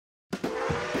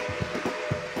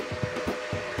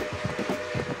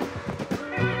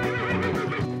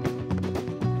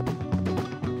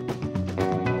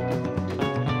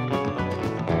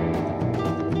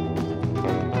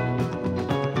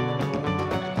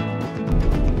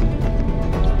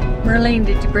Merlene,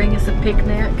 did you bring us a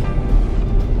picnic?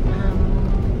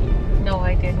 No,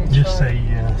 I didn't. Just say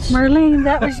yes. Merlene,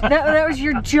 that was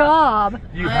your job.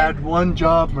 You had one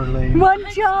job, Merlene. One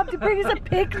job to bring us a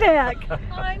picnic.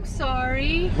 I'm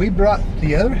sorry. We brought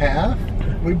the other half.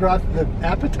 We brought the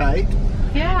appetite.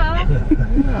 Yeah.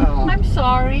 Oh, I'm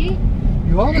sorry.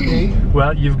 you ought to be.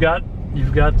 Well, you've got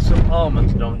some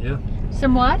almonds, don't you?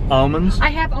 Some what? Almonds. I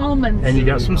have almonds. And you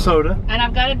got some soda. And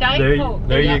I've got a Diet Coke.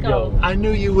 There you go. I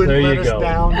knew you wouldn't There let you us go.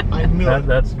 down. I knew it.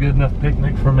 That's a good enough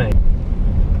picnic for me.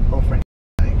 Oh, Frank,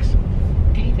 thanks.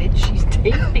 David, she's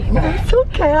taping. It's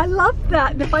okay, I love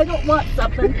that. And if I don't want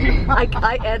something,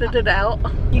 I edit it out.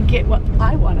 You get what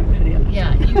I want to put in.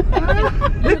 Yeah,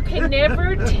 you can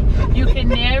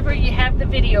never, you have the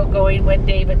video going when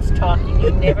David's talking.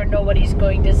 You never know what he's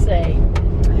going to say.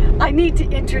 I need to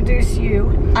introduce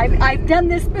you. I've done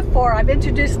this before. I've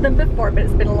introduced them before, but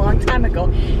it's been a long time ago.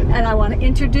 And I want to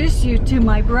introduce you to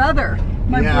my brother.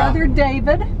 My brother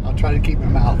David. I'll try to keep my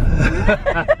mouth.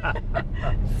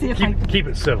 See if Keep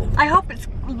it civil. I hope it's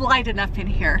light enough in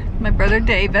here. My brother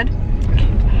David.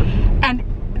 And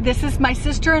this is my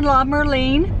sister-in-law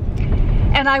Merlene.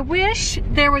 And I wish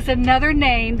there was another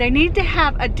name. They need to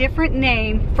have a different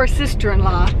name for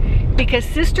sister-in-law, because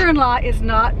sister-in-law is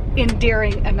not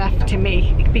endearing enough to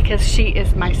me because she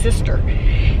is my sister.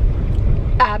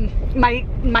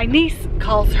 My niece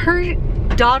calls her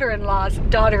daughter-in-law's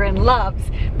daughter-in-loves.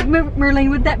 Merlene,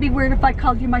 would that be weird if I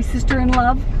called you my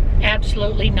sister-in-love?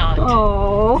 Absolutely not.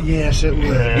 Oh. Yes, it would.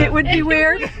 It would be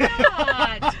weird? It would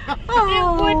not.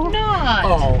 Oh. It would not.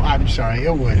 Oh, I'm sorry.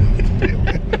 It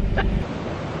wouldn't.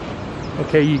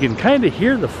 Okay, you can kind of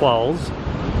hear the falls.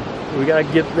 We gotta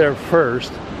get there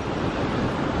first.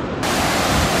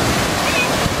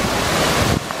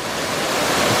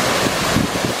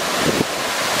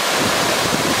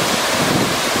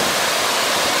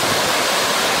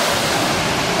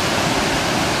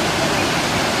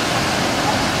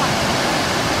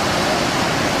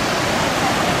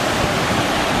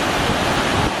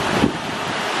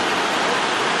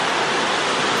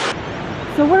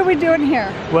 So what are we doing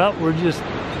here? Well,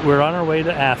 we're on our way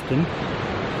to Afton,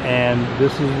 and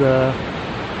this is a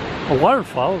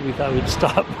waterfall we thought we'd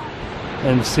stop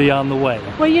and see on the way.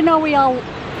 Well, you know,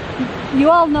 you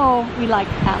all know we like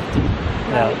Afton.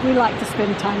 Right? Yeah. We like to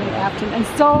spend time in Afton, and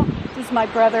so does my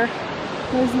brother.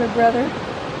 Where's my brother?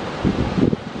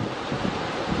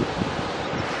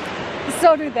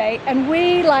 So do they, and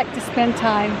we like to spend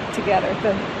time together,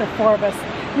 the four of us.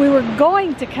 We were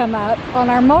going to come out on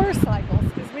our motorcycles,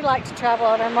 because we like to travel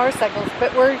on our motorcycles,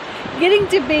 but we're getting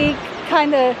to be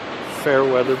kind of Fair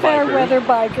weather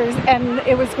bikers, and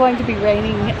it was going to be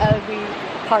raining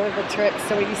part of the trip,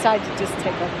 so we decided to just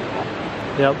take a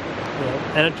trip. Yep.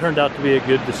 And it turned out to be a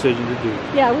good decision to do.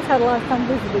 Yeah, we've had a lot of fun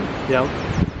visiting. Yep.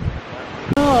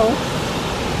 Oh.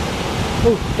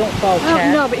 Oh, don't fall,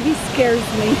 Chad. No, but he scares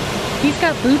me. He's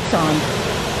got boots on.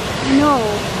 No.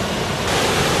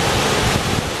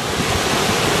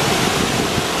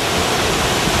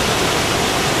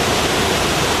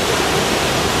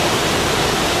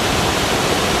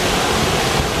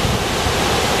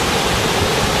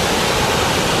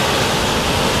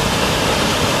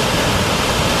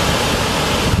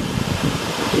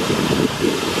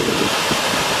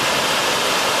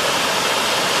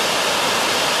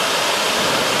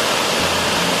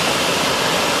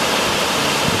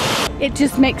 It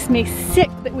just makes me sick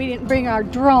that we didn't bring our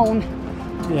drone.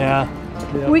 Yeah.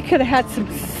 Yep. We could have had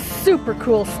some super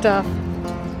cool stuff.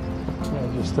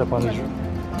 Yeah, just step on his.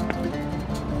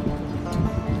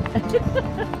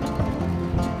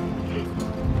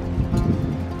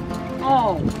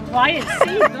 Oh, well, I didn't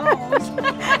see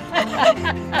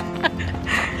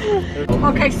those.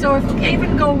 Okay, so if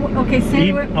even go, okay, say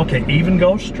Even, okay, even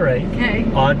goes straight. Okay.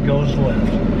 Odd goes left.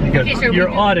 Because Okay, so you're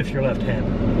we do- odd if you're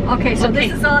left-handed. Okay, so Okay.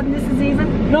 this is odd and this is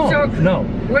even? No, So- no.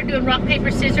 We're doing rock,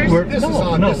 paper, scissors? This is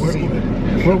odd, this is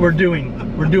even. We're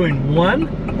doing one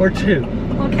or two.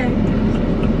 Okay.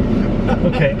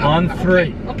 Okay, on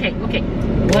three. Okay.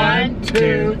 1,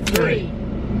 2, 3.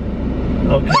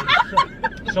 Okay.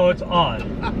 So it's odd.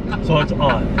 So it's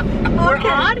odd. We're Okay.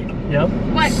 odd? Yep.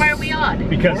 Why are we odd?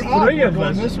 Because We're odd. three We're of going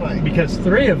us. this way. Because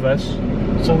three of us.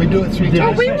 So we do it three You did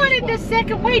times. it. We wanted the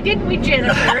second way, didn't we,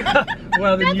 Jennifer?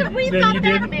 Well, then That's you what we thought about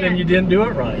didn't. it. Then you didn't do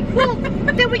it right. Well,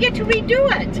 but then we get to redo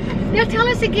it. They'll tell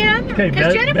us again. Okay,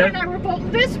 Because Jennifer bet- and I were both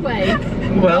this way.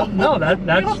 Well, no,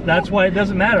 that's why it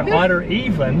doesn't matter. Odd or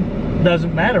even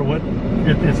doesn't matter. What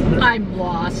it's. I'm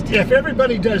lost. If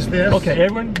everybody does this, Okay,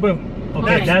 everyone, boom.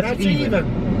 Okay, Okay, that's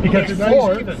even. Because It's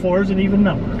nice even. 4 is an even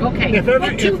number. Okay. If ever,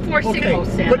 Well, 2, 4, 6, okay,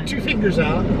 7. put 2 fingers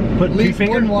out. Put 2 Leave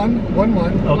fingers? 1, 1, 1,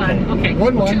 1. Okay. 1. Okay.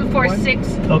 1, 1, 2, 4, 1. 6.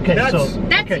 Okay, That's- so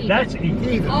That's okay, even. that's even.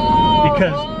 Even. Oh,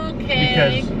 Because-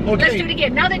 okay. because- Let's do it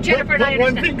again. Now that Jennifer and I Put 1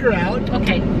 understand. finger out.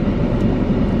 Okay.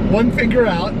 1 finger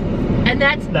out. And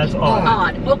that's odd.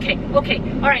 odd. Okay. Okay.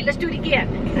 All right. Let's do it again.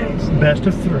 It's best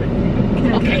of 3.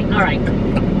 Okay. All right.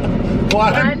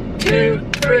 1, 2,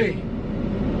 3.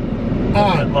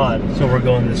 Odd. Odd. So we're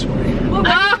going this way.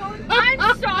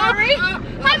 I'm sorry. I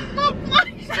still don't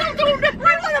understand.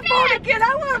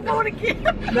 I want to vote again.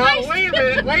 No, wait a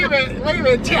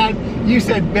minute, Chad. You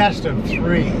said best of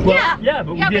 3. Well, yeah,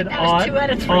 but we did that was odd, 2 out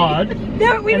of 3. odd.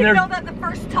 No, we And didn't they're- know that the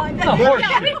first time. Oh, horse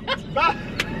Yeah, shit.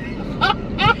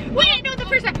 we didn't know the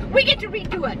first time. We get to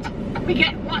redo it. We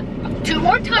get 2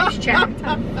 more times, Chad.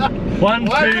 1,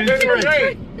 2, 3.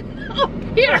 3. Oh,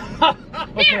 here.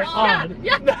 Okay, Here. odd.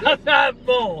 Yeah. Not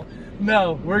full.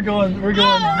 No, we're going Oh.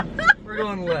 left.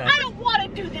 I don't want to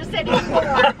do this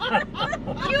anymore.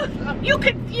 you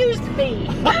confused me.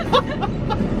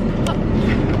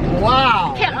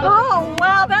 Wow. Oh,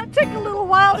 wow, that took a little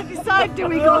while to decide. Do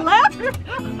we go left or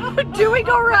do we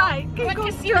go right? What Go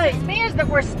confuses straight. me is that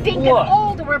we're stinking What?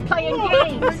 old and we're playing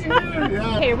games.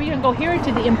 Yeah. Okay, are we gonna go here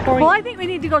to the Emporium? Well, I think we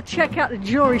need to go check out the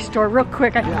jewelry store real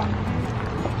quick.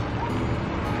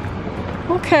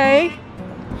 Okay.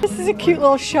 This is a cute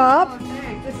little shop.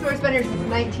 This store's been here since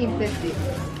 1950.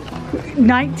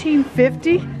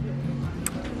 1950.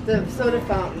 The soda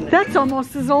fountain. That's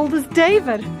almost as old as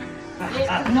David.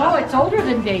 No, it's older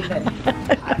than David.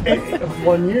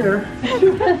 1 year.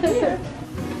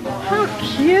 How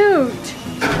cute.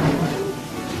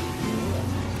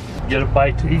 Get a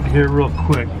bite to eat here real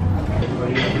quick.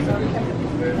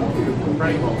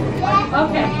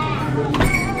 Okay.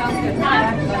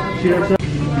 Cheers.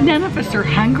 None of us are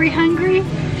hungry.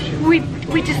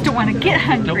 We just don't want to get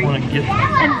hungry. Don't want to get.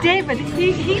 And David,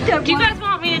 he doesn't Do you want guys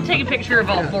want me to take a picture of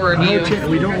all 4 of you?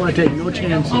 We don't want to take no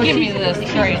chances. Give me this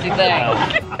crazy thing.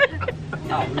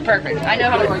 Oh, perfect. I know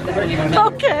how to work this one even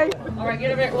better. Okay. All right,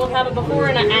 get it. We'll have a before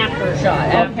and an after shot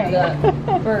after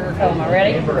the burger coma.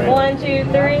 Ready? 1, 2, 3.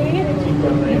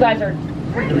 You guys are.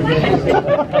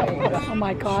 Oh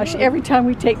my gosh, every time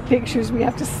we take pictures, we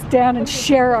have to stand and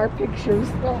share our pictures.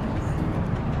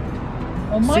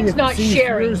 Well, mine's not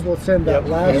sharing. Yours will send that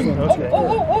last one. Okay.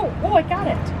 Oh, I got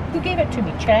it. Who gave it to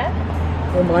me, Chad?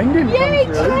 Well, mine didn't Yay,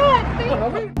 come through.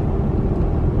 Chad! Thank you.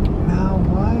 Now,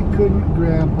 why couldn't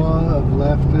Grandpa have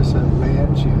left us a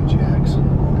ranch in Jackson?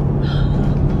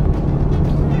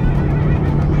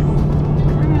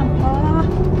 Grandpa.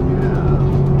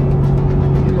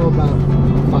 Yeah. You know, about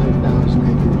 5,000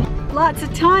 acres. Lots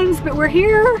of times, but we're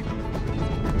here.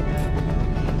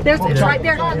 It's right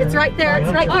there. It's right there.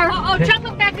 It's right there. Oh,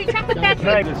 chocolate factory, chocolate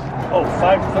factory. Oh,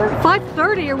 5:30.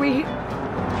 5:30. Are we?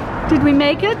 Did we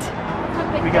make it?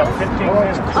 We got 15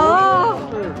 minutes. Oh,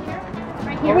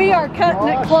 we are cutting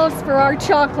it close for our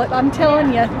chocolate. I'm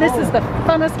telling you, this is the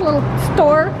funnest little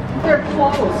store. They're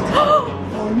closed.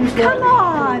 Come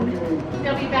on.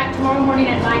 They'll be back tomorrow morning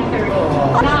at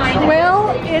 9:30. 9. Well,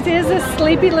 it is a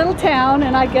sleepy little town,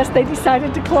 and I guess they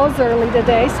decided to close early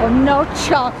today, so no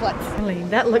chocolates.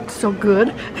 That looked so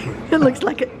good. It looks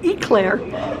like an eclair.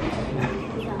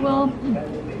 Well,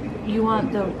 you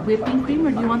want the whipping cream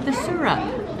or do you want the syrup?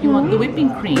 You want the whipping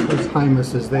cream. Those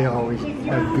Hymuses, they always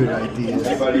have good ideas.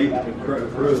 Anybody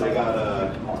crew, they got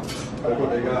look what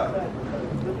they got.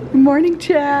 Good morning,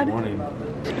 Chad. Morning.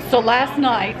 So last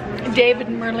night, David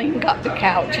and Merlene got the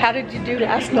couch. How did you do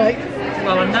last night?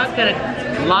 Well, I'm not going to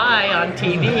lie on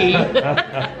TV.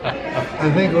 I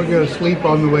think we're going to sleep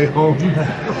on the way home.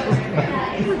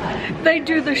 They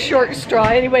drew the short straw.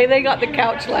 Anyway, they got the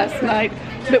couch last night.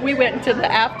 But we went into the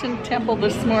Afton Temple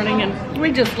this morning, and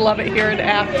we just love it here at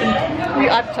Afton.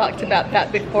 I've talked about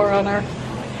that before on our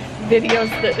videos,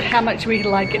 that how much we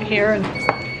like it here.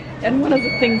 And one of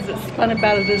the things that's fun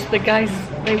about it is the guys,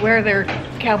 they wear their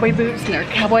cowboy boots and their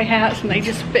cowboy hats, and they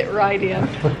just fit right in.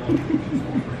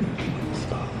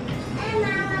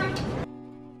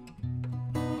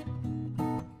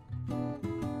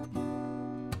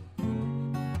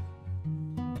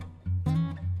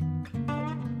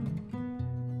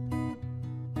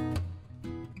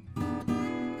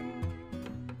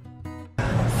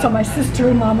 So my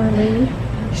sister-in-law Merlene,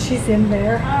 she's in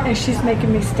there, and she's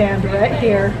making me stand right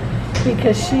here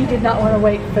because she did not want to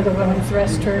wait for the women's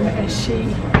restroom, and she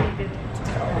needed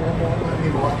Let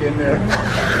me walk in there.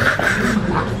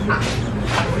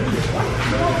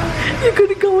 You're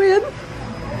gonna go in?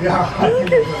 Yeah.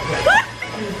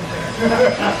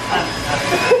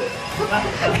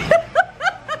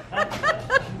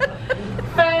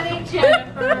 Funny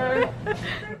Jennifer.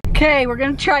 Okay, we're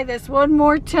gonna try this one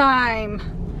more time.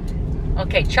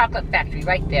 Okay, chocolate factory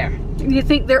right there. You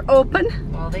think they're open?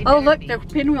 Well, they Oh, better look, be. their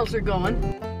pinwheels are going.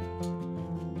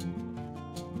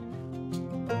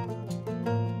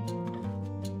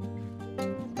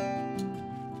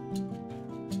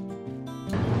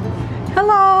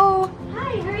 Hello.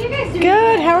 Hi, how are you guys doing?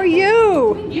 Good, how are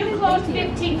you? You closed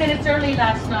 15 minutes early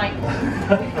last night.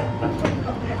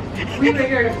 We were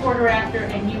here at a quarter after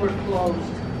and you were closed.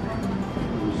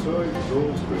 So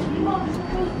exhausted.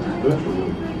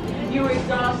 Literally. You were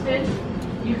exhausted.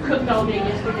 You cooked all day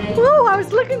yesterday. Oh, I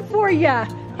was looking for you.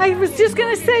 I was just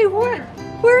gonna say,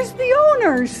 where's the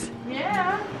owners?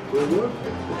 Yeah. We're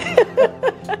working.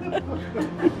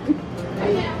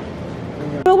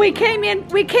 Well, we came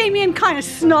in kind of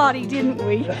snotty, didn't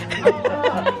we? I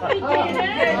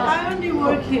only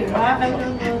work here. I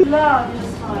don't love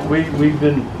this time. We've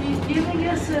been He's giving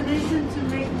us a reason to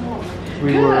make more.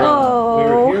 we were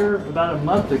Oh. here about a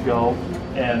month ago,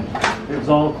 and it was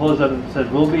all closed up. It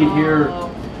said we'll be here,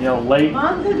 you know, late.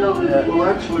 Month ago we Yeah. Well,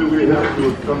 actually, we have to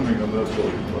have coming on this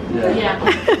one. Yeah. Yeah.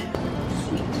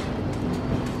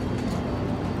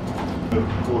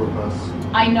 Four of us.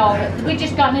 I know, but we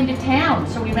just got into town,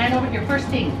 so we ran over here first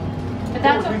thing. But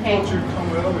that's We okay. thought you'd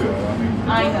come earlier. I mean,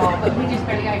 I know, but we just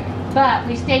barely got. But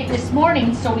we stayed this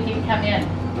morning, so we didn't come in.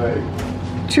 right.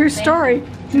 True story.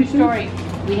 True story.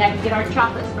 We had to get our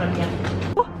chocolates from you.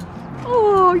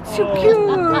 Oh, it's so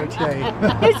cute.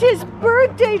 It's his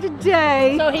birthday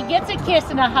today. So he gets a kiss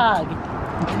and a hug.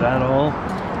 Is that all?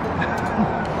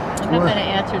 I'm not going to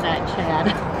answer that,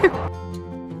 Chad.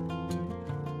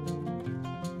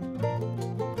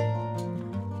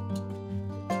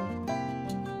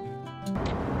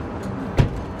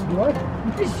 What?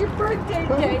 It's your birthday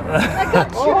day. I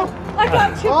got you. I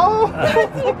got you. Oh!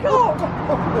 You go.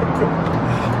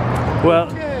 Well,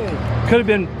 Okay. could have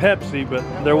been Pepsi, but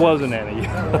there wasn't any.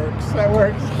 That works. That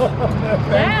works.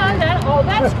 Yeah,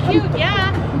 that's cute,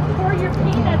 yeah. Pour your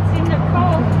peanuts in the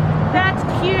Coke. That's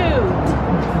cute.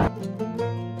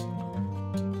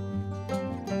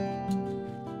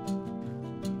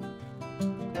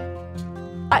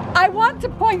 I want to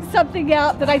point something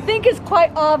out that I think is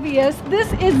quite obvious.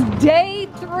 This is day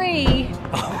 3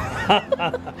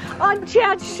 on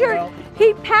Chad's shirt.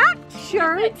 He packed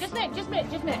shirts. Just a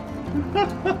minute.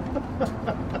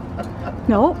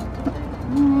 No.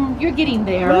 You're getting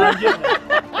there. Well,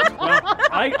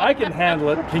 I can handle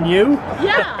it. Can you?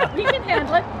 Yeah, we can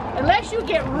handle it. Unless you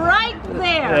get right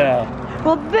there. Yeah.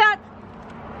 Well, that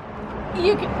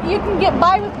you can get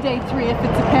by with day 3 if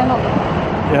it's a penalty.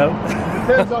 Yep.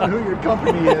 Depends on who your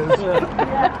company is. You're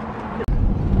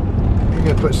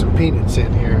gonna put some peanuts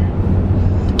in here.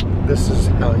 This is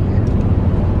how you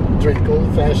drink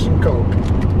old-fashioned Coke.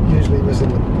 Usually it was in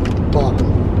the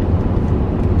bottle.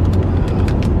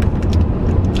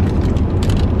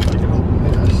 I can open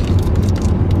this.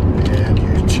 And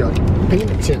you chuck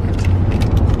peanuts in it.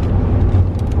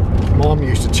 Mom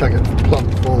used to chuck it plumb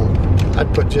full.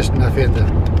 I'd put just enough in to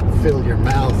fill your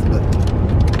mouth, but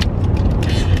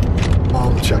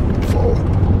Mom chucked it full.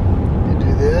 You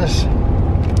do this.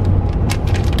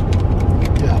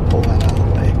 Yeah, pull that out of the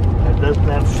way. And doesn't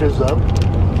that fizz up?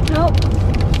 Nope.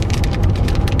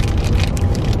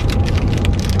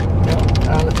 No,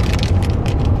 got it.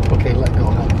 Okay, let go,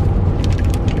 huh?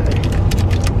 Okay.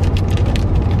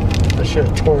 I should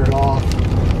have poured it off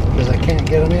because I can't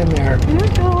get them in there.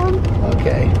 You're going.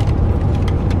 Okay.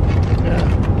 Yeah.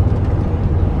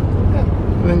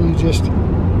 Then you just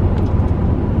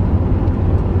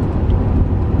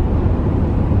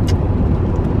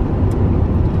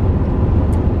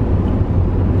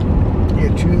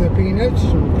chew the peanuts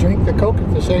and drink the Coke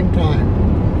at the same time.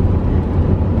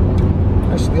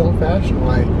 That's the old-fashioned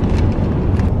way.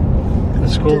 The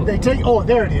school. Did they take? Oh,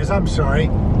 there it is. I'm sorry.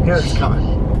 Here it's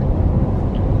coming.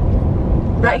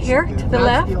 Right here, to the that's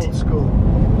left? the old school.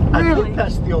 I Really? think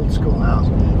that's the old schoolhouse.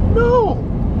 No.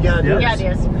 Yeah, it is. Yeah, it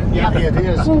is. Yeah, it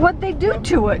is. Well, what'd they do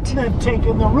to it? They've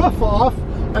taken the roof off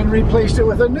and replaced it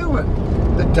with a new one.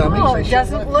 The dummies. Oh, they it should've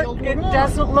doesn't left the look. old It one off.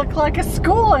 doesn't look like a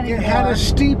school anymore. It had a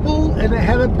steeple and it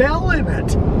had a bell in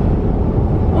it.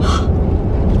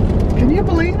 Can you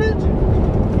believe it?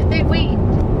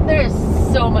 There is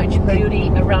so much beauty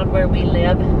around where we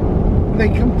live. They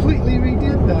completely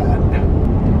redid that.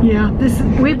 Yeah,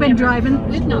 we've been driving.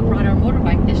 We've not brought our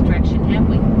motorbike this direction, have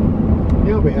we?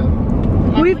 Yeah, we have.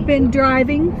 Have We've we? been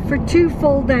driving for 2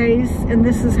 full days, and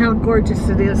this is how gorgeous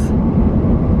it is.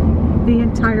 The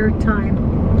entire time.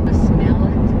 Smell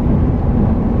it.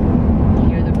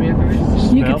 Hear the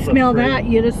rivers. You could the smell fruit. that.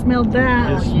 You'd have smelled that.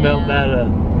 Just smelled that a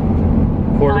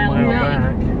quarter Mile mile away.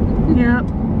 back. Yeah.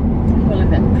 Well,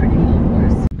 that pretty little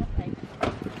horse.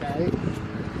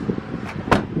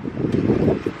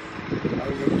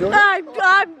 doing it?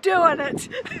 I'm doing it.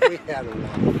 We had a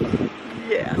lot of fun.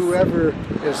 Yes. Whoever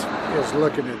is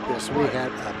looking at this, we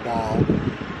had a ball.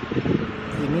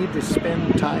 You need to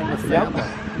spend time with family.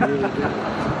 You really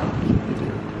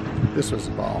do. This was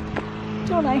a ball.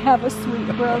 Don't I have a sweet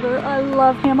brother? I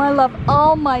love him. I love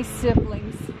all my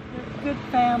siblings. They're a good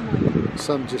family.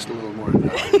 Some just a little more than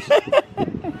others.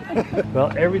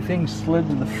 Well, everything slid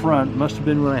to the front. Must have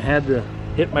been when I had to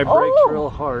hit my brakes real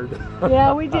hard.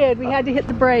 Yeah, we did. We had to hit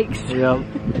the brakes. Yep.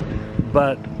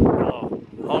 But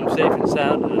home safe and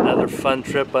sound and another fun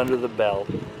trip under the belt.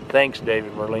 Thanks,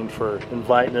 David Merlin, for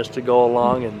inviting us to go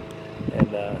along and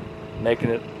making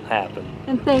it happen.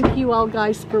 And thank you all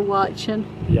guys for watching.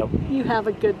 Yep. You have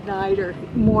a good night or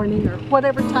morning or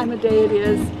whatever time of day it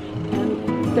is.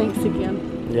 And thanks again.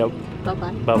 Yep.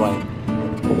 Bye-bye. Bye-bye.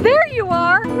 There you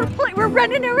are. We're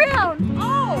running around.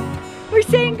 Oh, we're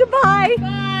saying goodbye.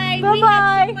 Bye.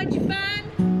 Bye-bye. We had so much fun.